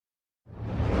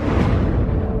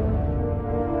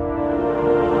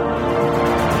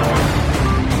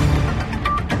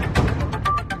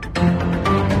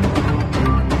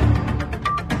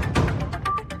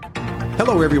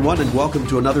Hello, everyone, and welcome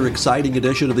to another exciting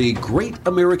edition of the Great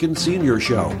American Senior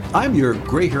Show. I'm your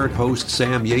gray-haired host,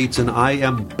 Sam Yates, and I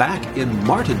am back in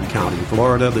Martin County,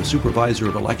 Florida. The Supervisor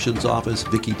of Elections Office,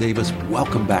 Vicki Davis.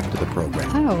 Welcome back to the program.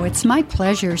 Oh, it's my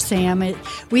pleasure, Sam.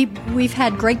 We've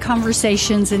had great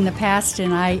conversations in the past,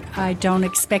 and I don't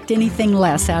expect anything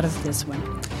less out of this one.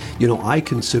 You know, I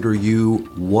consider you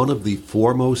one of the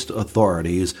foremost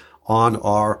authorities on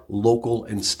our local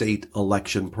and state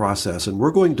election process. And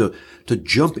we're going to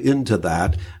jump into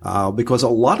that because a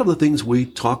lot of the things we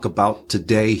talk about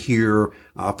today here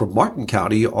from Martin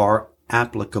County are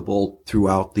applicable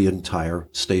throughout the entire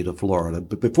state of Florida.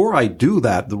 But before I do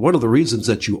that, one of the reasons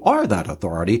that you are that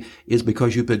authority is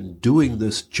because you've been doing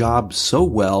this job so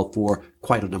well for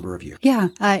quite a number of years. Yeah,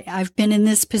 I've been in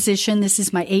this position. This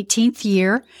is my 18th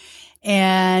year,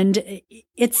 and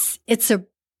it's a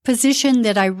position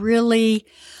that I really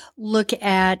look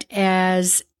at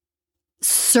as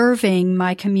serving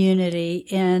my community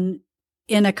in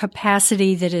a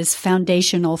capacity that is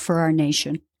foundational for our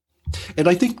nation. And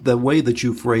I think the way that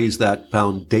you phrase that,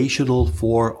 foundational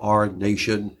for our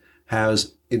nation,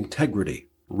 has integrity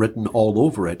written all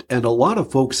over it. And a lot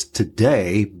of folks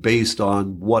today, based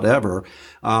on whatever,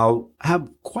 have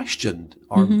questioned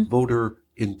our voter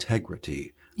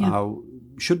integrity. Yeah.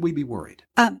 Should we be worried?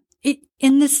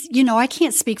 In this, I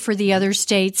can't speak for the other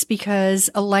states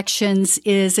because elections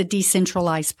is a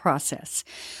decentralized process.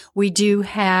 We do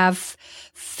have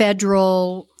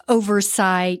federal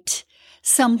oversight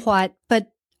somewhat,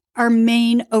 but our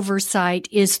main oversight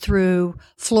is through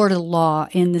Florida law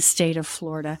in the state of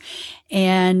Florida.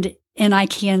 And I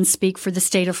can speak for the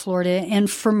state of Florida and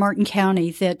for Martin County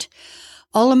that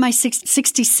all of my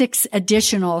 66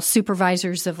 additional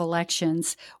supervisors of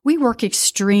elections, we work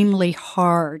extremely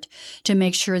hard to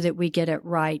make sure that we get it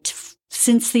right.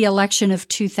 Since the election of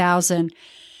 2000,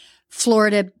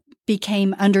 Florida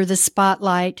became under the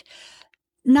spotlight,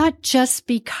 not just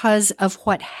because of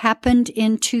what happened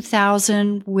in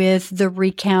 2000 with the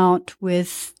recount,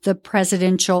 with the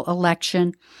presidential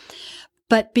election,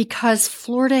 but because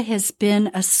Florida has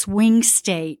been a swing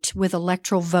state with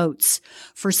electoral votes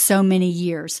for so many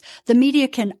years. The media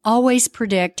can always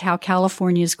predict how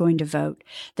California is going to vote.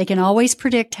 They can always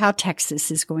predict how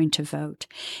Texas is going to vote.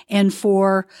 And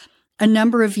for a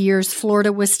number of years,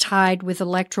 Florida was tied with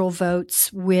electoral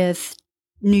votes with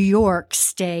New York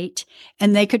State,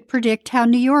 and they could predict how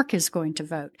New York is going to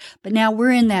vote. But now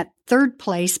we're in that third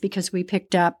place because we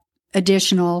picked up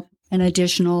an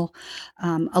additional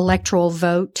electoral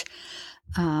vote.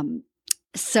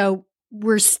 So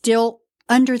we're still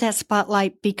under that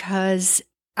spotlight because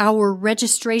our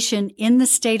registration in the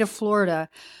state of Florida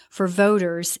for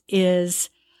voters is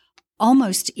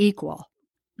almost equal.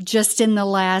 Just in the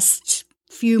last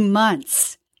few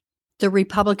months, the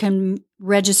Republican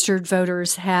registered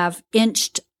voters have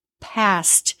inched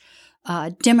past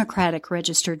Democratic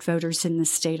registered voters in the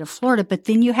state of Florida. But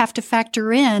then you have to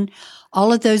factor in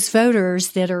all of those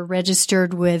voters that are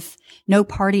registered with no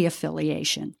party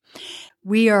affiliation.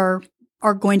 We are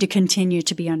going to continue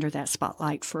to be under that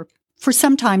spotlight for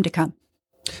some time to come.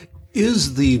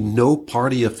 Is the no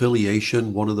party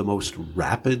affiliation one of the most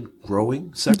rapid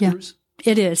growing sectors?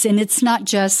 Yeah, it is. And it's not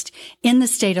just in the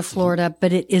state of Florida,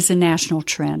 but it is a national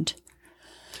trend.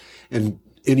 And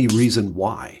any reason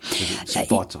why? Some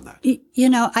thoughts on that?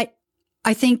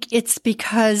 I think it's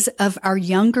because of our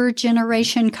younger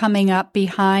generation coming up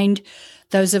behind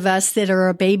those of us that are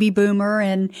a baby boomer,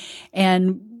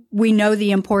 and we know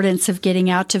the importance of getting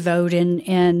out to vote,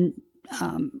 and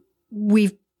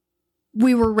we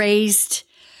were raised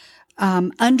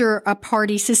under a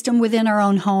party system within our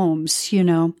own homes,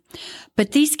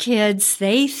 But these kids,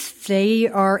 they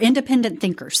are independent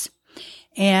thinkers.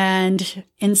 And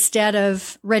instead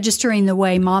of registering the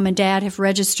way mom and dad have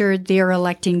registered, they're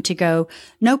electing to go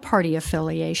no party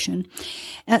affiliation.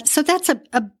 So that's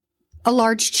a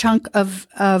large chunk of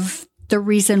the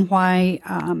reason why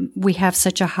we have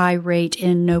such a high rate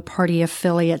in no party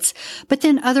affiliates. But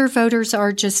then other voters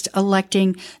are just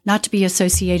electing not to be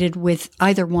associated with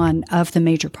either one of the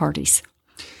major parties.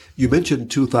 You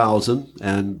mentioned 2000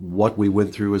 and what we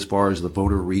went through as far as the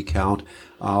voter recount.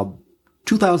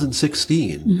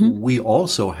 2016, we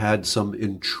also had some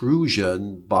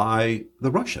intrusion by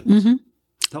the Russians.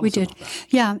 We did.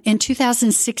 Yeah, in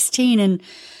 2016, and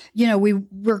we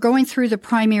were going through the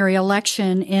primary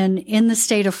election, and in the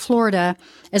state of Florida,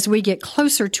 as we get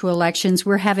closer to elections,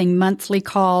 we're having monthly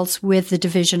calls with the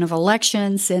Division of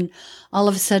Elections, and all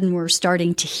of a sudden we're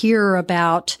starting to hear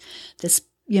about this,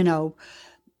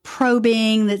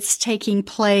 probing that's taking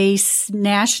place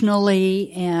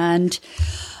nationally, and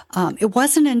It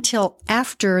wasn't until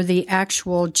after the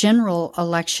actual general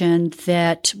election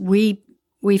that we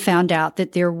found out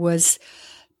that there was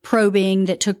probing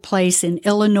that took place in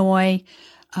Illinois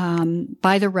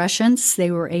by the Russians.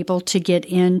 They were able to get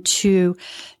into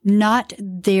not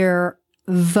their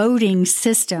voting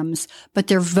systems, but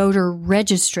their voter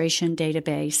registration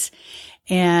database.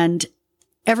 And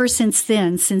ever since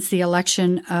then, since the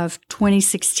election of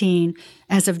 2016,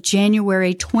 as of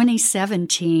January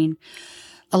 2017,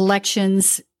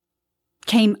 elections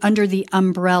came under the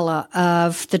umbrella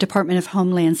of the Department of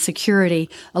Homeland Security.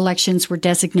 Elections were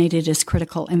designated as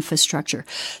critical infrastructure.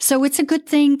 So it's a good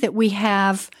thing that we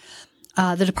have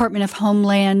the Department of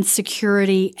Homeland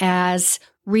Security as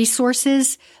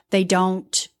resources. They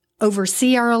don't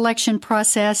oversee our election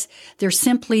process. They're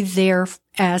simply there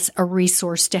as a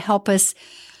resource to help us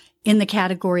in the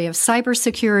category of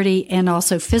cybersecurity and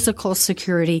also physical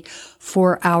security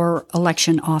for our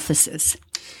election offices.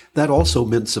 That also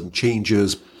meant some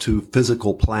changes to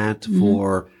physical plant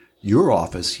for your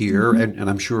office here, and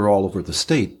I'm sure all over the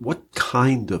state. What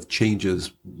kind of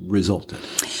changes resulted?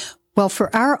 Well,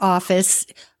 for our office,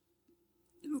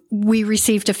 we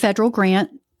received a federal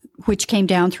grant, which came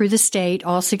down through the state.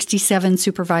 All 67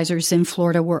 supervisors in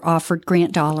Florida were offered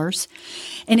grant dollars.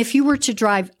 And if you were to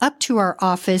drive up to our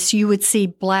office, you would see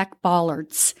black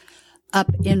bollards up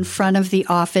in front of the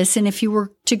office. And if you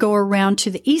were to go around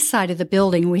to the east side of the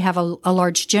building, we have a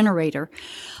large generator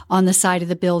on the side of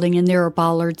the building, and there are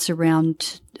bollards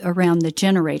around the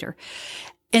generator.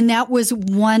 And that was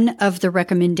one of the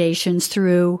recommendations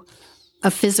through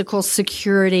a physical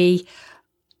security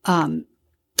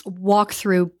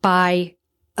walkthrough by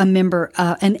a member,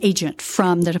 an agent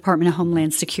from the Department of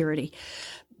Homeland Security.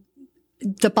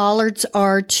 The bollards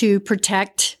are to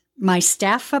protect my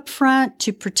staff up front,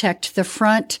 to protect the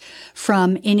front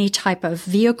from any type of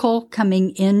vehicle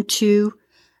coming into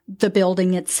the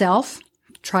building itself,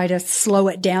 try to slow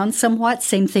it down somewhat.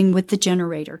 Same thing with the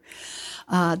generator.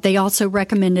 They also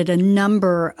recommended a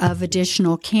number of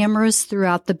additional cameras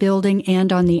throughout the building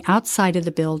and on the outside of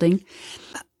the building.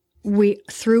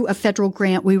 Through a federal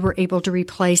grant, we were able to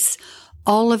replace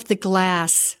all of the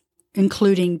glass,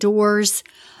 including doors,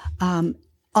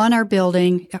 on our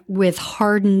building with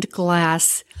hardened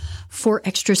glass for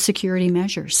extra security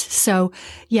measures. So,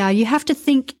 yeah, you have to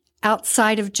think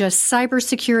outside of just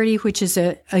cybersecurity, which is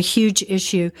a huge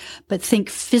issue, but think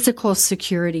physical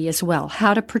security as well.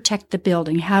 How to protect the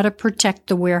building, how to protect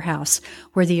the warehouse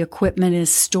where the equipment is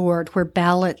stored, where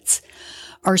ballots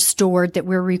are stored that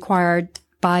we're required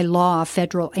by law,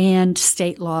 federal and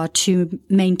state law, to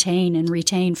maintain and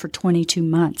retain for 22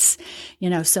 months.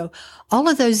 So all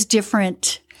of those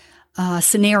different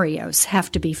scenarios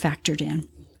have to be factored in.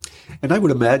 And I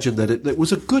would imagine that it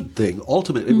was a good thing.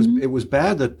 Ultimately, it was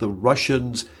bad that the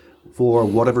Russians, for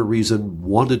whatever reason,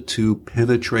 wanted to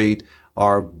penetrate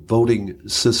our voting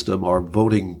system, our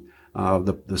voting,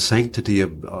 the sanctity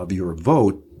of your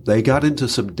vote. They got into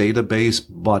some database,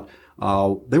 but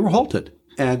they were halted.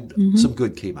 And some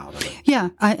good came out of it. Yeah.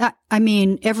 I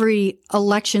mean, every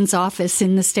elections office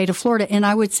in the state of Florida, and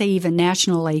I would say even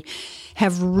nationally,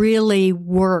 have really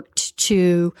worked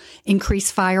to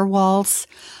increase firewalls,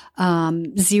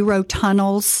 zero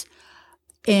tunnels.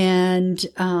 And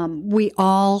we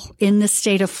all, in the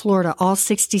state of Florida, all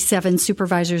 67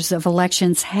 supervisors of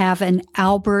elections have an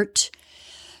Albert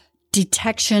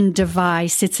detection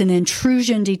device. It's an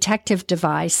intrusion detective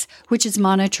device, which is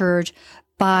monitored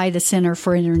by the Center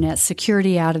for Internet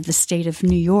Security out of the state of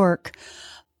New York.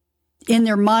 In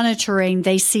their monitoring,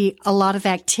 they see a lot of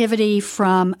activity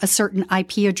from a certain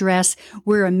IP address.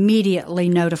 We're immediately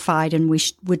notified and we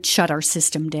would shut our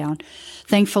system down.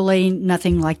 Thankfully,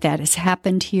 nothing like that has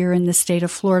happened here in the state of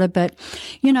Florida. But,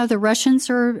 the Russians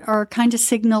are kind of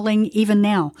signaling even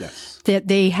now that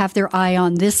they have their eye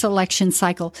on this election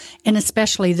cycle and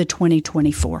especially the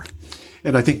 2024.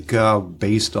 And I think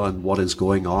based on what is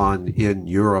going on in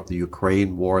Europe, the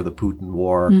Ukraine war, the Putin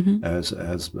war,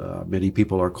 as many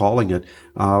people are calling it,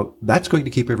 that's going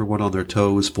to keep everyone on their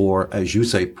toes for, as you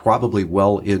say, probably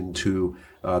well into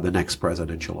the next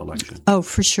presidential election. Oh,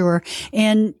 for sure.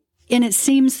 And it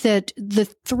seems that the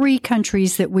three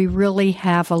countries that we really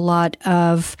have a lot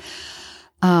of,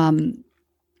 that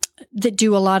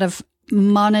do a lot of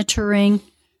monitoring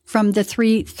from the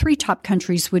three top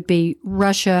countries would be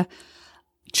Russia,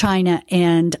 China,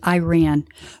 and Iran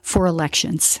for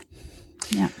elections.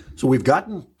 Yeah. So we've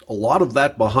gotten a lot of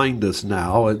that behind us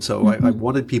now. And so I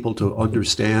wanted people to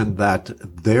understand that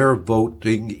their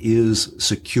voting is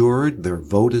secured, their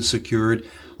vote is secured.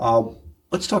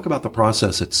 Let's talk about the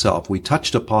process itself. We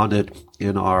touched upon it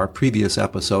in our previous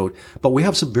episode, but we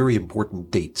have some very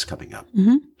important dates coming up.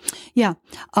 Mm-hmm. Yeah.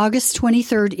 August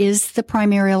 23rd is the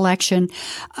primary election.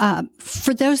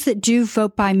 For those that do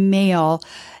vote by mail,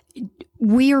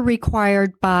 we are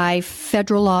required by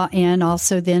federal law and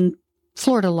also then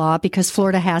Florida law, because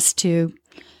Florida has to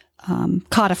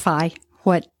codify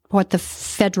what the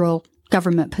federal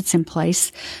government puts in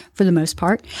place for the most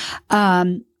part.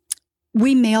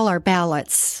 We mail our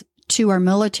ballots to our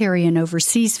military and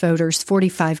overseas voters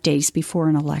 45 days before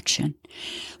an election,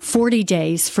 40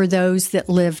 days for those that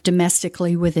live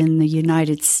domestically within the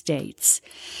United States.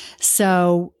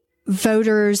 So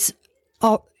voters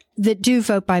that do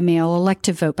vote by mail, elect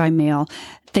to vote by mail,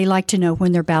 they like to know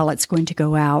when their ballot's going to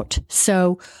go out.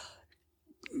 So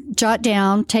jot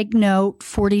down, take note,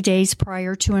 40 days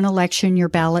prior to an election, your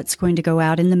ballot's going to go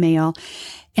out in the mail.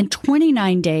 And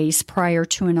 29 days prior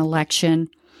to an election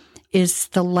is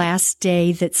the last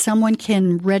day that someone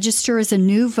can register as a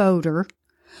new voter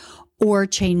or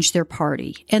change their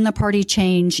party. And the party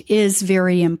change is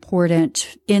very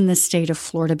important in the state of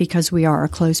Florida because we are a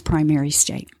closed primary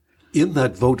state. In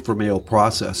that vote for mail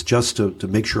process, just to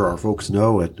make sure our folks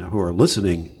know and who are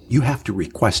listening, you have to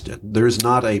request it. There's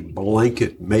not a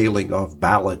blanket mailing of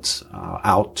ballots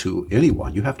out to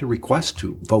anyone. You have to request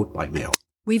to vote by mail.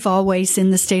 We've always, in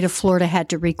the state of Florida, had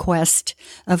to request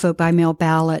a vote by mail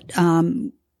ballot.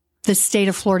 The state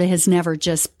of Florida has never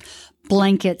just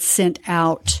blanket sent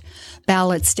out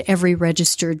ballots to every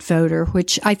registered voter,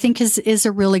 which I think is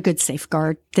a really good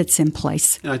safeguard that's in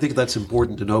place. And I think that's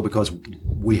important to know because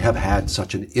we have had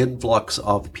such an influx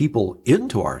of people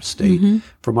into our state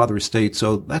from other states.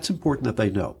 So that's important that they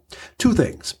know. Two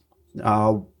things.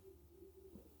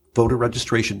 Voter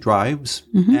registration drives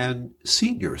and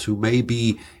seniors who may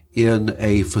be in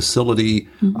a facility,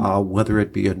 whether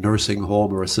it be a nursing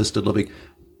home or assisted living.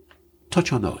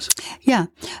 Touch on those. Yeah.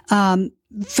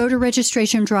 Voter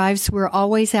registration drives, we're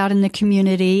always out in the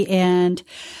community, and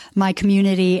my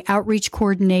community outreach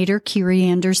coordinator, Kiri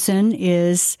Anderson,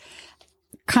 is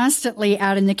constantly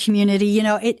out in the community. You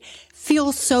know, it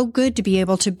feels so good to be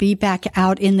able to be back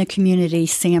out in the community,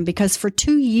 Sam, because for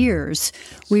 2 years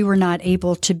we were not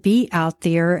able to be out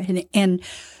there and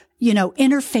you know,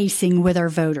 interfacing with our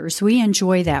voters. We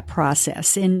enjoy that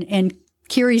process, and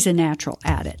Kiri's a natural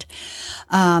at it.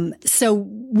 So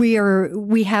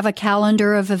we have a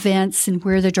calendar of events and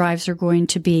where the drives are going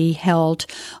to be held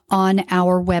on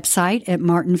our website at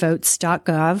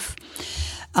martinvotes.gov.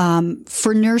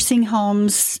 For nursing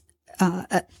homes,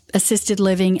 assisted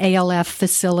living, ALF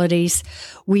facilities,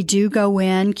 we do go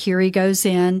in, Kiri goes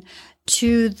in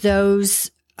to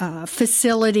those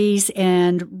facilities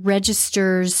and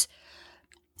registers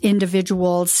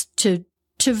individuals to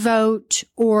vote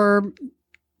or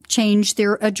change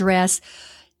their address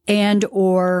and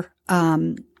or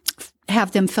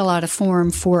have them fill out a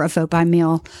form for a vote by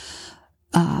mail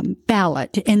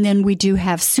ballot. And then we do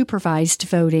have supervised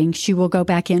voting. She will go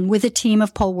back in with a team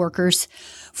of poll workers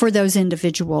for those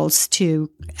individuals to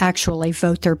actually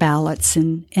vote their ballots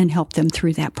and help them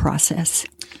through that process.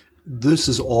 This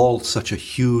is all such a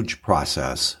huge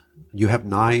process. You have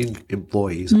 9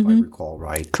 employees, if I recall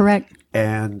right. Correct.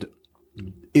 And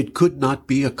it could not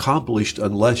be accomplished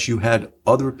unless you had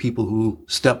other people who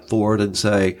step forward and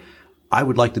say, I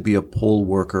would like to be a poll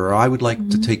worker, or I would like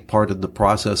to take part in the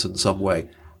process in some way.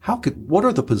 What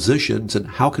are the positions and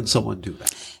how can someone do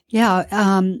that?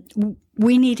 Yeah.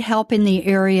 We need help in the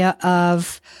area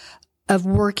of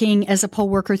working as a poll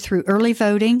worker through early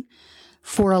voting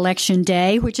for election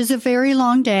day, which is a very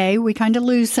long day. We kind of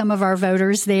lose some of our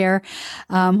voters there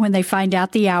when they find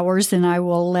out the hours, and I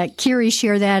will let Kiri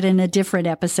share that in a different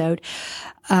episode.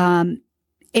 And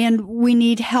we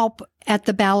need help at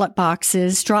the ballot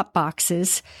boxes, drop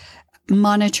boxes,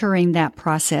 monitoring that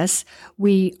process.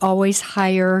 We always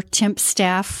hire temp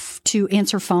staff to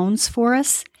answer phones for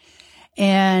us,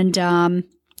 and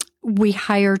we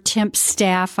hire temp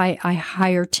staff. I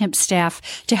hire temp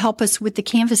staff to help us with the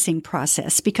canvassing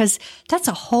process, because that's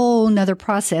a whole nother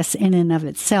process in and of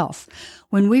itself.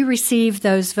 When we receive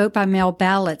those vote by mail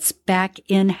ballots back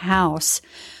in-house,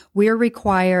 we're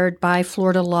required by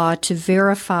Florida law to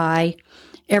verify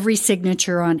every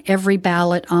signature on every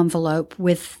ballot envelope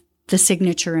with the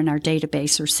signature in our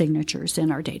database or signatures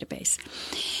in our database.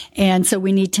 And so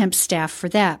we need temp staff for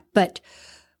that. But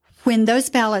when those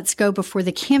ballots go before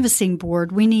the canvassing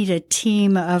board, we need a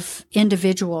team of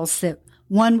individuals that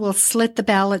one will slit the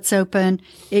ballots open.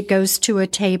 It goes to a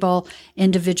table.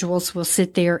 Individuals will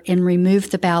sit there and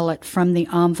remove the ballot from the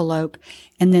envelope.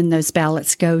 And then those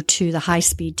ballots go to the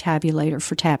high-speed tabulator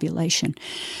for tabulation.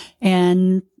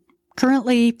 And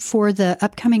Currently, for the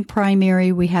upcoming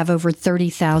primary, we have over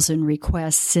 30,000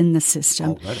 requests in the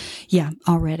system. Already. Yeah,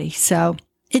 already. So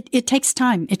it takes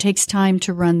time. It takes time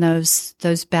to run those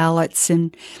ballots,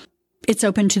 and it's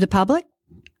open to the public.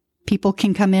 People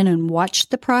can come in and watch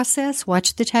the process,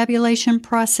 watch the tabulation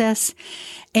process,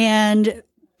 and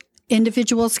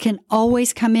individuals can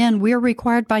always come in. We're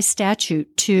required by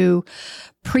statute to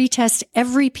pre-test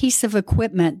every piece of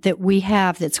equipment that we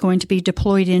have that's going to be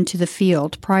deployed into the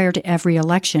field prior to every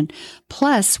election.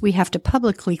 Plus, we have to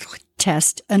publicly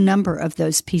test a number of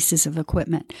those pieces of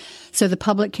equipment. So the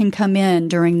public can come in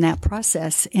during that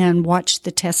process and watch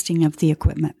the testing of the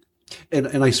equipment.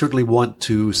 And I certainly want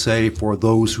to say, for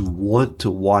those who want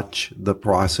to watch the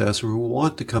process or who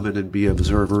want to come in and be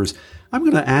observers, I'm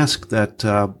going to ask that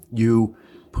you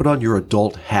put on your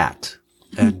adult hat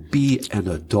and be an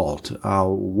adult.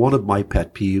 One of my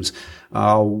pet peeves,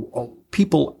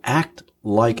 people act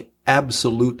like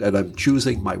absolute, and I'm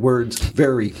choosing my words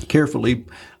very carefully,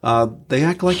 they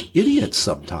act like idiots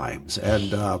sometimes.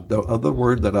 And the other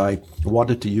word that I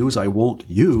wanted to use, I won't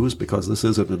use because this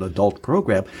isn't an adult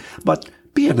program, but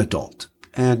be an adult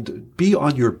and be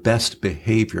on your best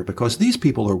behavior, because these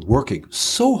people are working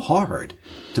so hard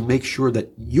to make sure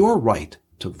that your right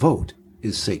to vote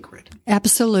is sacred.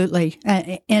 Absolutely.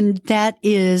 And that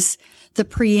is the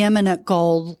preeminent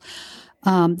goal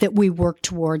that we work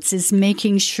towards, is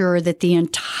making sure that the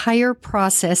entire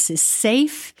process is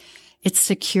safe, it's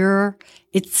secure,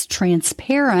 it's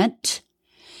transparent,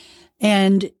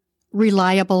 and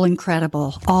reliable and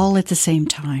credible, all at the same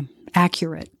time.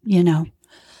 Accurate,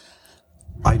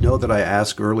 I know that I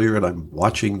asked earlier, and I'm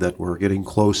watching that we're getting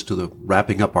close to the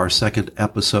wrapping up our second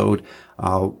episode.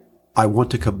 I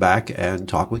want to come back and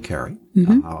talk with Carrie.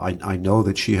 Mm-hmm. I know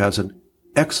that she has an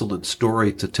excellent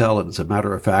story to tell, and as a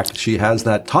matter of fact, she has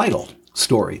that title,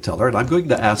 storyteller, and I'm going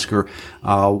to ask her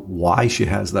why she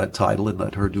has that title and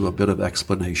let her do a bit of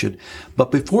explanation. But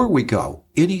before we go,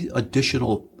 any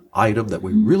additional item that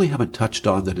we really haven't touched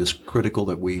on that is critical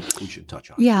that we should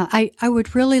touch on? Yeah, I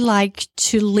would really like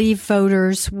to leave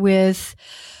voters with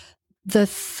the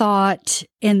thought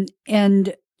and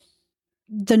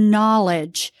the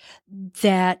knowledge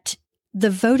that the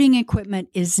voting equipment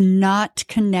is not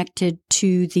connected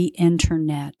to the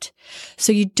internet.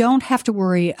 So you don't have to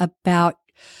worry about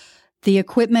the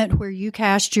equipment where you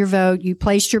cast your vote, you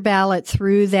placed your ballot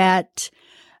through that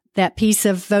piece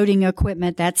of voting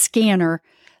equipment, that scanner,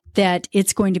 that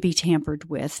it's going to be tampered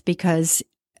with, because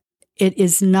it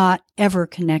is not ever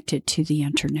connected to the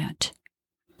internet.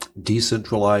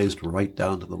 Decentralized right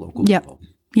down to the local level.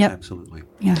 Yep. Absolutely.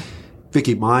 Yeah.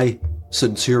 Vicki, my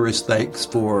sincerest thanks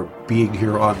for being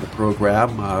here on the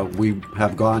program. We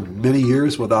have gone many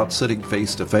years without sitting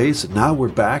face to face, and now we're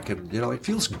back, and it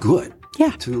feels good.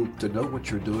 Yeah. To know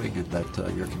what you're doing, and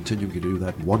that you're continuing to do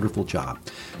that wonderful job.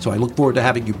 So I look forward to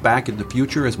having you back in the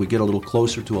future as we get a little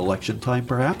closer to election time,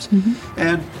 perhaps. Mm-hmm.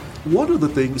 And one of the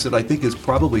things that I think is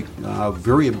probably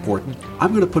very important, I'm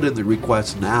going to put in the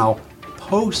request now,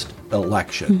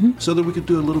 post-election, so that we can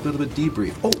do a little bit of a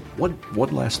debrief. Oh, one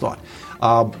last thought.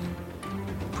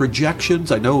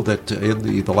 Projections, I know that in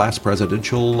the last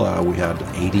presidential, we had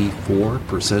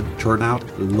 84%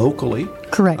 turnout locally.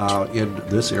 Correct. In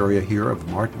this area here of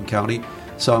Martin County.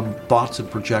 Some thoughts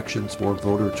and projections for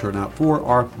voter turnout for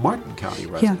our Martin County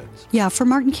residents. Yeah, for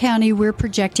Martin County, we're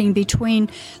projecting between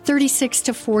 36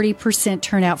 to 40%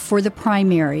 turnout for the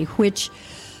primary, which,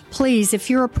 please, if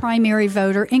you're a primary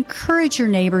voter, encourage your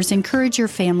neighbors, encourage your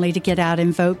family to get out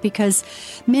and vote, because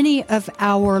many of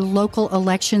our local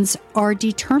elections are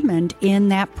determined in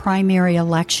that primary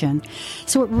election.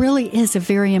 So it really is a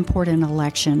very important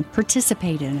election.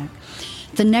 Participate in it.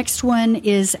 The next one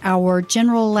is our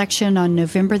general election on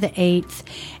November the 8th,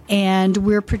 and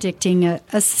we're predicting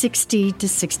a 60 to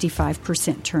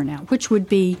 65% turnout, which would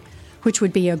be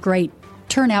a great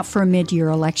turnout for a mid-year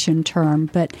election term.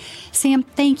 But Sam,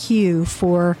 thank you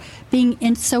for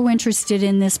being so interested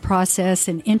in this process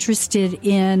and interested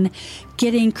in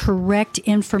getting correct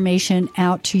information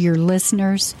out to your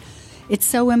listeners. It's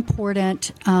so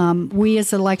important. We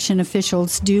as election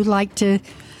officials do like to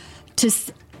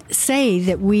say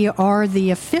that we are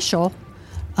the official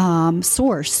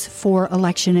source for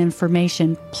election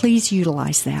information. Please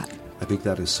utilize that. I think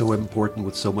that is so important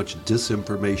with so much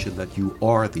disinformation, that you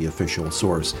are the official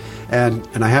source. And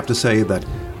I have to say that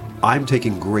I'm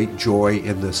taking great joy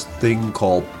in this thing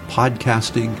called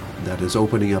podcasting that is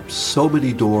opening up so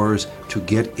many doors to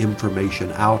get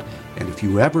information out. And if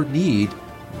you ever need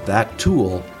that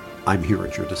tool, I'm here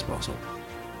at your disposal.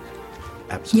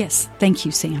 Absolutely. Yes. Thank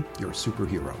you, Sam. You're a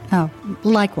superhero. Oh,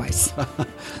 likewise.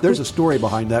 There's a story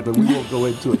behind that, but we won't go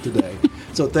into it today.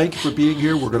 So thank you for being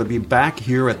here. We're going to be back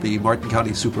here at the Martin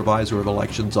County Supervisor of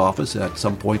Elections office at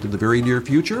some point in the very near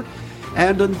future.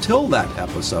 And until that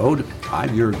episode,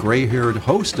 I'm your gray-haired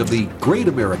host of the Great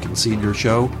American Senior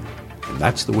Show, and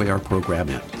that's the way our program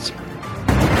ends.